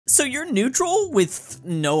So you're neutral with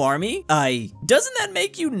no army? Doesn't that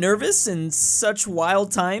make you nervous in such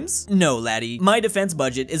wild times? No, laddie. My defense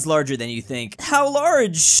budget is larger than you think. How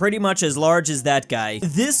large? Pretty much as large as that guy.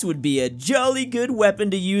 This would be a jolly good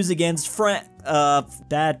weapon to use against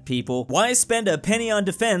bad people. Why spend a penny on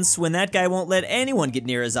defense when that guy won't let anyone get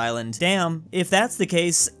near his island? Damn, if that's the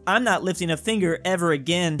case, I'm not lifting a finger ever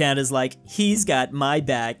again. Canada's like, he's got my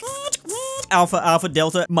back. Alpha, Alpha,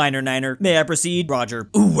 Delta, Minor Niner. May I proceed? Roger.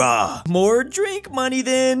 Ooh-ah. More drink money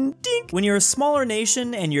then. Dink. When you're a smaller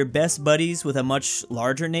nation and you're best buddies with a much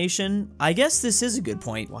larger nation, I guess this is a good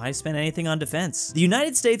point. Why spend anything on defense? The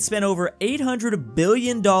United States spent over $800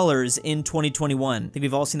 billion in 2021. I think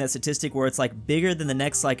we've all seen that statistic where it's like bigger than the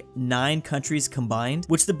next like 9 countries combined,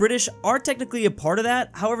 which the British are technically a part of that.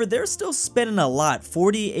 However, they're still spending a lot,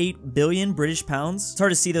 48 billion British pounds. It's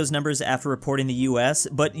hard to see those numbers after reporting the US,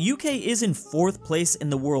 but UK is in 4th place in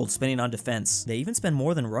the world spending on defense. They even spend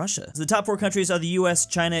more than Russia. So the top 4 countries are the US,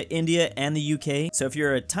 China, India, and the UK. So if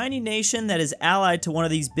you're a tiny nation that is allied to one of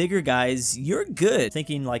these bigger guys, you're good.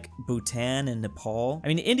 Thinking like Bhutan and Nepal. I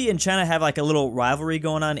mean, India and China have like a little rivalry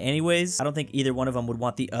going on anyways. I don't think either one of them would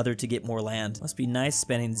want the other to get more land. Must be nice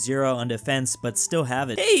spending 0 on defense, but still have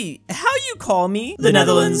it. Hey, how you call me? The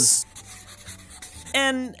Netherlands.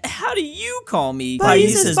 And how do you call me?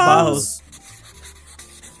 Países Bajos.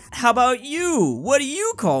 How about you? What do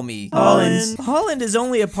you call me? Holland. Holland is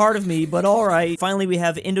only a part of me, but alright. Finally, we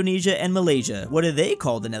have Indonesia and Malaysia. What do they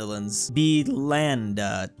call the Netherlands?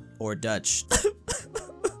 Belanda, or Dutch.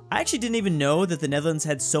 I actually didn't even know that the Netherlands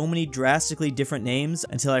had so many drastically different names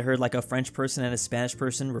until I heard like a French person and a Spanish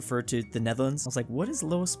person refer to the Netherlands. I was like, what is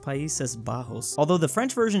Los Países Bajos? Although the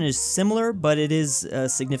French version is similar, but it is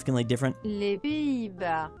significantly different. Les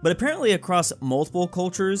Pays-Bas. But apparently across multiple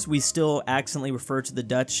cultures, we still accidentally refer to the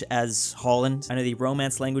Dutch as Holland. I know the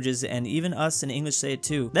Romance languages and even us in English say it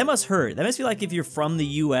too. That must hurt. That must be like if you're from the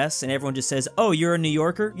US and everyone just says, oh, you're a New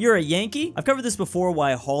Yorker? You're a Yankee? I've covered this before,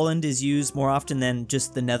 why Holland is used more often than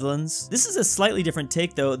just the Netherlands. This is a slightly different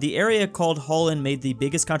take though. The area called Holland made the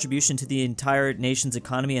biggest contribution to the entire nation's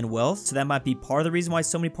economy and wealth, so that might be part of the reason why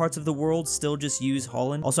so many parts of the world still just use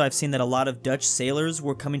Holland. Also, I've seen that a lot of Dutch sailors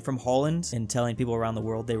were coming from Holland and telling people around the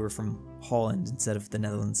world they were from Holland instead of the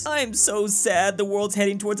Netherlands. I'm so sad the world's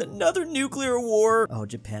heading towards another nuclear war. Oh,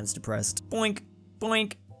 Japan's depressed. Boink,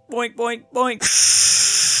 boink, boink, boink, boink.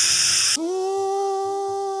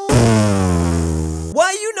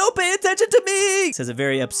 Why you no pay attention to me? Says a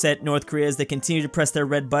very upset North Korea as they continue to press their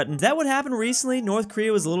red button. That what happened recently? North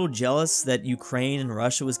Korea was a little jealous that Ukraine and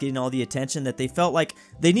Russia was getting all the attention, that they felt like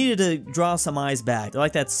they needed to draw some eyes back. They're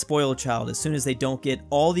like that spoiled child. As soon as they don't get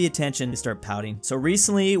all the attention, they start pouting. So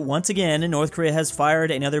recently, once again, North Korea has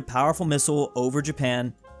fired another powerful missile over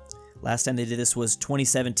Japan. Last time they did this was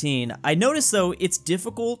 2017. I noticed though, it's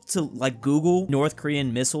difficult to like Google North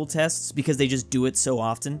Korean missile tests because they just do it so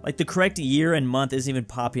often. Like the correct year and month isn't even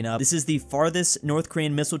popping up. This is the farthest North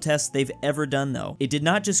Korean missile test they've ever done though. It did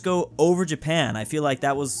not just go over Japan. I feel like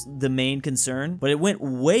that was the main concern, but it went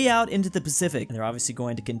way out into the Pacific. And they're obviously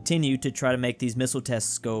going to continue to try to make these missile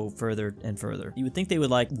tests go further and further. You would think they would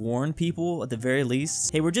like warn people at the very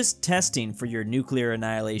least. Hey, we're just testing for your nuclear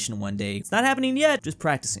annihilation one day. It's not happening yet, just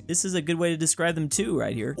practicing. This is a good way to describe them too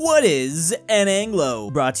right here. What is an Anglo?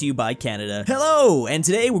 Brought to you by Canada. Hello, and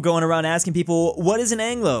today we're going around asking people, what is an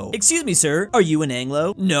Anglo? Excuse me, sir, are you an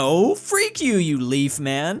Anglo? No, freak you, you leaf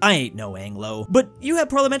man. I ain't no Anglo. But you have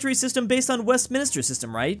parliamentary system based on Westminster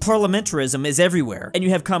system, right? Parliamentarism is everywhere. And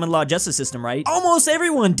you have common law justice system, right? Almost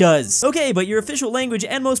everyone does. Okay, but your official language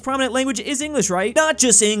and most prominent language is English, right? Not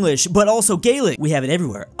just English, but also Gaelic. We have it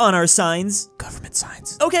everywhere. On our signs. Government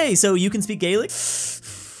signs. Okay, so you can speak Gaelic?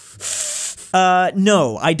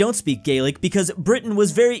 No, I don't speak Gaelic because Britain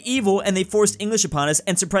was very evil and they forced English upon us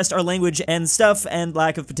and suppressed our language and stuff and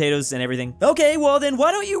lack of potatoes and everything. Okay, well then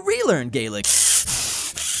why don't you relearn Gaelic?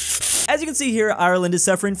 As you can see here, Ireland is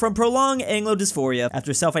suffering from prolonged Anglo dysphoria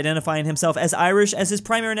after self-identifying himself as Irish as his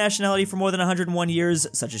primary nationality for more than 101 years.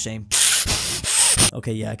 Such a shame.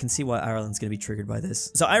 Okay, yeah, I can see why Ireland's gonna be triggered by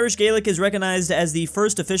this. So Irish Gaelic is recognized as the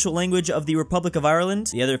first official language of the Republic of Ireland.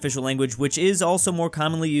 The other official language, which is also more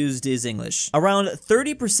commonly used, is English. Around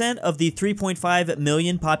 30% of the 3.5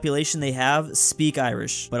 million population they have speak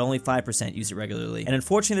Irish, but only 5% use it regularly. And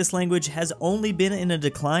unfortunately, this language has only been in a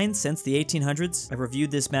decline since the 1800s. I've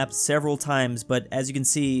reviewed this map several times, but as you can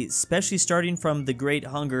see, especially starting from the Great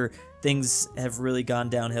Hunger, things have really gone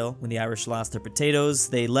downhill. When the Irish lost their potatoes,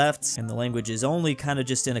 they left, and the language is only kind of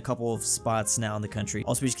just in a couple of spots now in the country.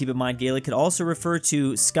 Also, we should keep in mind Gaelic could also refer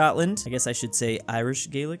to Scotland. I guess I should say Irish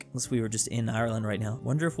Gaelic, unless we were just in Ireland right now.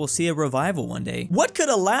 Wonder if we'll see a revival one day. What could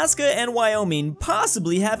Alaska and Wyoming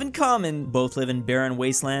possibly have in common? Both live in barren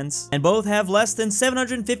wastelands, and both have less than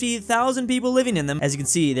 750,000 people living in them. As you can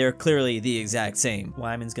see, they're clearly the exact same.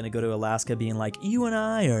 Wyoming's gonna go to Alaska being like, you and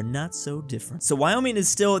I are not so different. So Wyoming is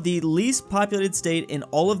still the least populated state in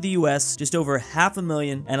all of the US, just over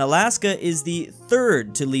 500,000, and Alaska is the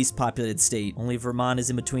third to least populated state. Only Vermont is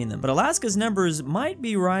in between them. But Alaska's numbers might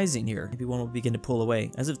be rising here. Maybe one will begin to pull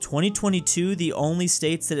away. As of 2022, the only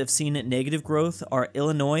states that have seen negative growth are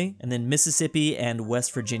Illinois, and then Mississippi and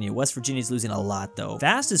West Virginia. West Virginia's losing a lot though.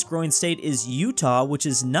 Fastest growing state is Utah, which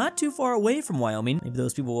is not too far away from Wyoming. Maybe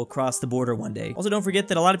those people will cross the border one day. Also, don't forget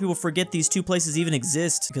that a lot of people forget these two places even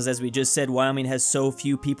exist, because as we just said, Wyoming has so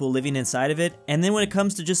few people living inside of it. And then when it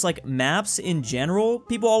comes to just like maps in general,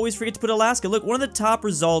 people always forget to put Alaska. Look, one of the top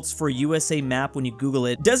results for USA map when you Google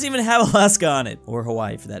it doesn't even have Alaska on it, or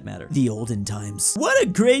Hawaii for that matter. The olden times. What a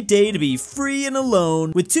great day to be free and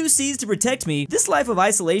alone. With 2 seas to protect me, this life of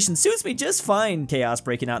isolation suits me just fine. Chaos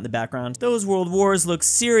breaking out in the background. Those world wars look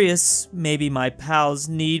serious. Maybe my pals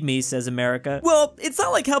need me, says America. Well, it's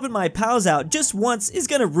not like helping my pals out just once is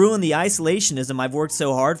gonna ruin the isolationism I've worked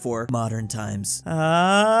so hard for. Modern times.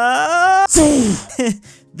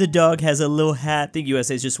 The dog has a little hat. I think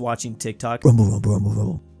USA is just watching TikTok. Rumble, rumble, rumble,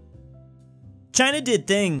 rumble. China did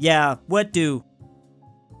thing. Yeah, what do?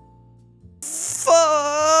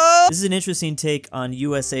 This is an interesting take on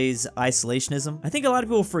USA's isolationism. I think a lot of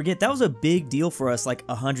people forget that was a big deal for us like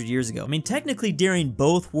 100 years ago. I mean, technically during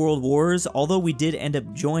both world wars, although we did end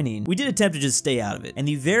up joining, we did attempt to just stay out of it. And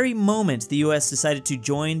the very moment the US decided to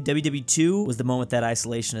join WW2 was the moment that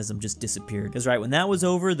isolationism just disappeared. Because right when that was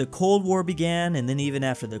over, the Cold War began, and then even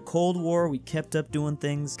after the Cold War, we kept up doing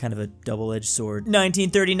things. Kind of a double-edged sword.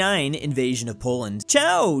 1939, invasion of Poland.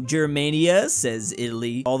 Ciao, Germania, says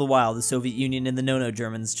Italy. All the while, the Soviet Union and the no-no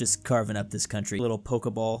Germans just carving up this country. Little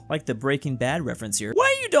Pokeball. Like the Breaking Bad reference here.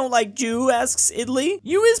 Why you don't like Jew, asks Italy.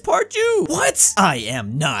 You is part Jew. What? I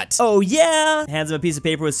am not. Oh yeah? Hands him a piece of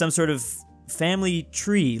paper with some sort of family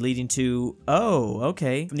tree leading to, oh,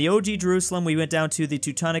 okay. From the OG Jerusalem, we went down to the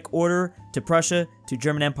Teutonic Order, to Prussia, to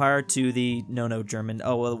German Empire, to the no-no German,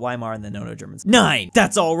 oh, well, Weimar and the no-no Germans. 9!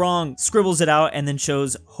 That's all wrong! Scribbles it out and then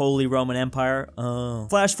shows Holy Roman Empire. Oh.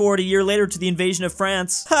 Flash forward a year later to the invasion of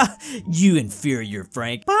France. Ha! You inferior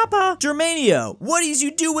Frank. Papa! Germania! What does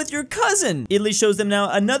you do with your cousin? Italy shows them now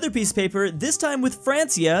another piece of paper, this time with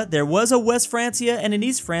Francia. There was a West Francia and an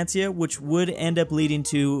East Francia, which would end up leading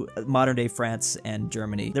to modern-day France and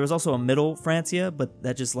Germany. There was also a Middle Francia, but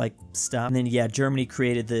that just like stopped. And then yeah, Germany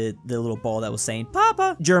created the little ball that was saying,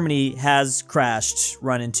 Papa! Germany has crashed,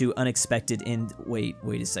 run into unexpected end. Wait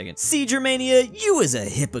a second. See, Germania, you is a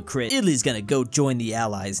hypocrite. Italy's gonna go join the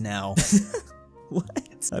Allies now.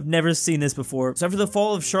 What? I've never seen this before. So after the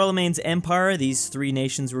fall of Charlemagne's empire, these 3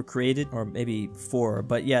 nations were created, or maybe 4,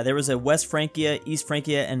 but yeah, there was a West Francia, East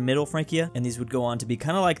Francia, and Middle Francia, and these would go on to be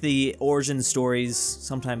kind of like the origin stories,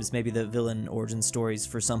 sometimes maybe the villain origin stories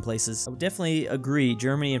for some places. I would definitely agree,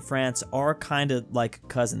 Germany and France are kind of like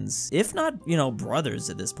cousins, if not, you know, brothers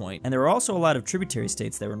at this point. And there were also a lot of tributary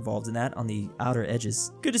states that were involved in that on the outer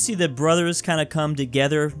edges. Good to see the brothers kind of come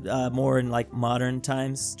together more in like modern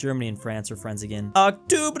times. Germany and France are friends again.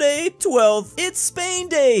 October 12th. It's Spain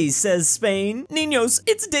Day, says Spain. Niños,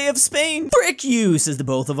 it's Day of Spain. Frick you, says the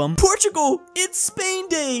both of them. Portugal, it's Spain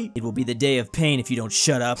Day. It will be the day of pain if you don't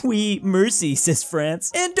shut up. Oui, mercy, says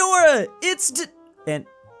France. Andorra, it's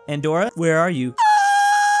Andorra, where are you?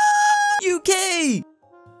 UK!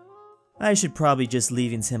 I should probably just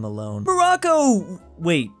leave him alone. Morocco!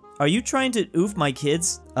 Wait, are you trying to oof my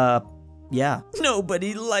kids? Yeah.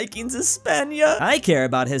 Nobody likings Hispania. I care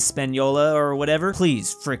about Hispaniola or whatever.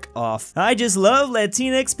 Please, frick off. I just love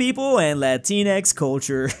Latinx people and Latinx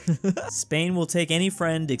culture. Spain will take any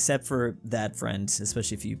friend except for that friend,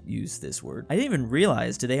 especially if you use this word. I didn't even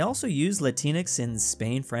realize, do they also use Latinx in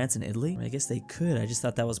Spain, France, and Italy? I guess they could. I just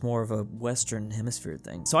thought that was more of a Western Hemisphere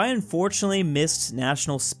thing. So I unfortunately missed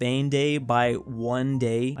National Spain Day by 1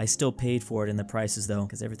 day. I still paid for it in the prices though,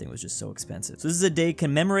 because everything was just so expensive. So this is a day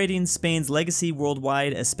commemorating Spain's legacy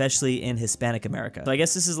worldwide, especially in Hispanic America. So I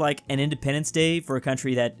guess this is like an Independence Day for a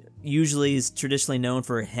country that usually is traditionally known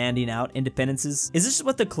for handing out independences. Is this just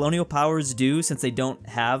what the colonial powers do since they don't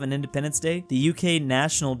have an Independence Day? The UK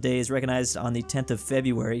National Day is recognized on the 10th of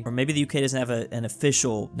February, or maybe the UK doesn't have an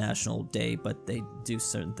official national day, but they do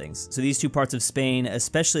certain things. So these two parts of Spain,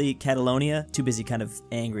 especially Catalonia, too busy kind of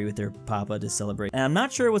angry with their papa to celebrate. And I'm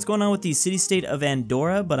not sure what's going on with the city-state of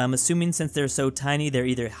Andorra, but I'm assuming since they're so tiny, they're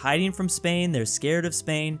either hiding from Spain, they're scared of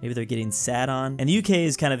Spain, maybe they're getting sat on. And the UK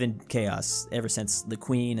is kind of in chaos ever since the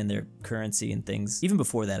Queen and their currency and things. Even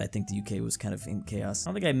before that, I think the UK was kind of in chaos. I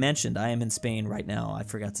don't think I mentioned I am in Spain right now. I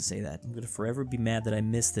forgot to say that. I'm gonna forever be mad that I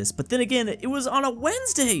missed this. But then again, it was on a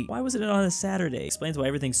Wednesday. Why wasn't it on a Saturday? Explains why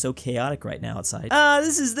everything's so chaotic right now outside.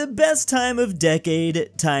 This is the best time of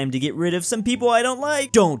decade. Time to get rid of some people I don't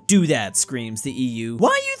like. Don't do that, screams the EU.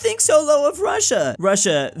 Why you think so low of Russia?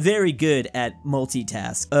 Russia, very good at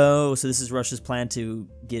multitask. Oh, so this is Russia's plan to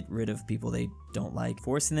get rid of people they don't like,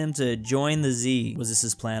 forcing them to join the Z. Was this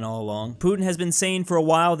his plan all along? Putin has been saying for a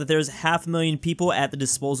while that there's 500,000 people at the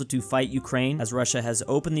disposal to fight Ukraine, as Russia has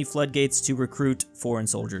opened the floodgates to recruit foreign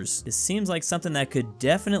soldiers. This seems like something that could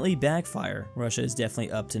definitely backfire. Russia is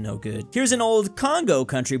definitely up to no good. Here's an old Congo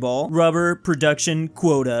country ball. Rubber production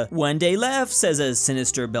quota. 1 day left, says a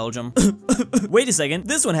sinister Belgium. Wait a second,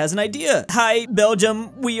 this one has an idea. Hi,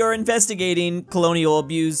 Belgium, we are investigating colonial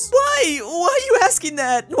abuse. Why? Why are you asking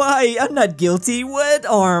that? Why? I'm not guilty. What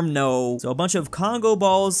arm? No. So a bunch of Congo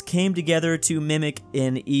balls came together to mimic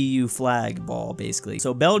an EU flag ball, basically.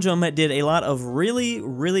 So Belgium did a lot of really,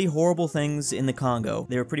 really horrible things in the Congo.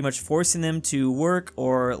 They were pretty much forcing them to work,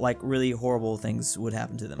 or like really horrible things would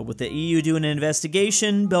happen to them. But with the EU doing an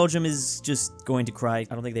investigation, Belgium is just going to cry.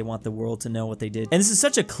 I don't think they want the world to know what they did. And this is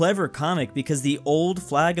such a clever comic because the old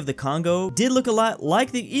flag of the Congo did look a lot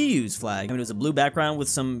like the EU's flag. I mean, it was a blue background with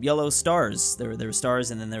some yellow stars. There were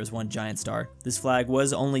stars, and then there was one giant star. This flag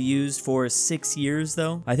was only used for 6 years,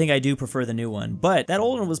 though. I think I do prefer the new one, but that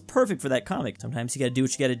old one was perfect for that comic. Sometimes you gotta do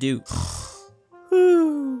what you gotta do.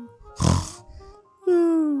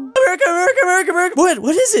 America, America, America, America.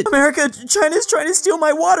 What is it? America, China's trying to steal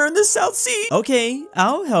my water in the South Sea. Okay,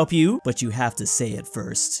 I'll help you, but you have to say it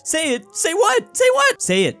first. Say it. Say what? Say what?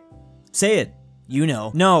 Say it. Say it. You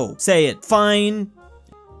know. No. Say it. Fine.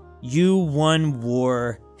 You won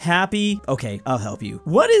war. Happy? Okay, I'll help you.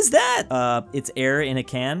 What is that? It's air in a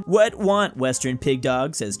can? What want, Western pig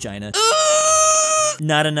dog, says China.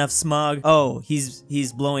 Not enough smog. Oh,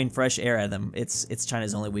 he's blowing fresh air at them. It's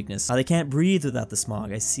China's only weakness. They can't breathe without the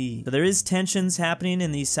smog, I see. So there is tensions happening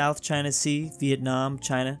in the South China Sea, Vietnam,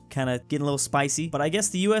 China, kind of getting a little spicy. But I guess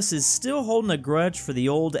the US is still holding a grudge for the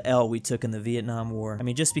old L we took in the Vietnam War. I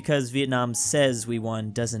mean, just because Vietnam says we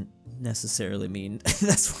won doesn't necessarily mean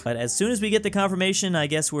that's what. But as soon as we get the confirmation, I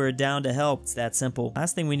guess we're down to help. It's that simple.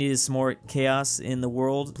 Last thing we need is some more chaos in the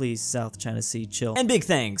world. Please, South China Sea, chill. And big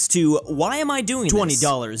thanks to Why Am I Doing This?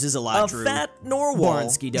 $20 is a lot, Drew. aPhatNarwhal,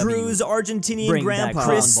 Barnsky W, Drew's Argentinian Grandpa,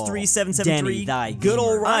 Chris3773, DannyThyGamer,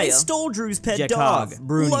 GoodOldRyah, istoledrewspetdog, Jakov,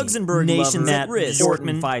 bruney, LuxembourgLover,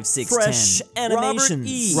 Bjorkman, Phresh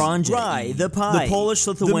Animations, RyeThePie, the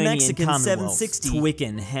Polish-Lithuanian Mexican Commonwealth, 760,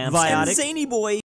 Twickenhamster, Veiotic, ZaneyBoi.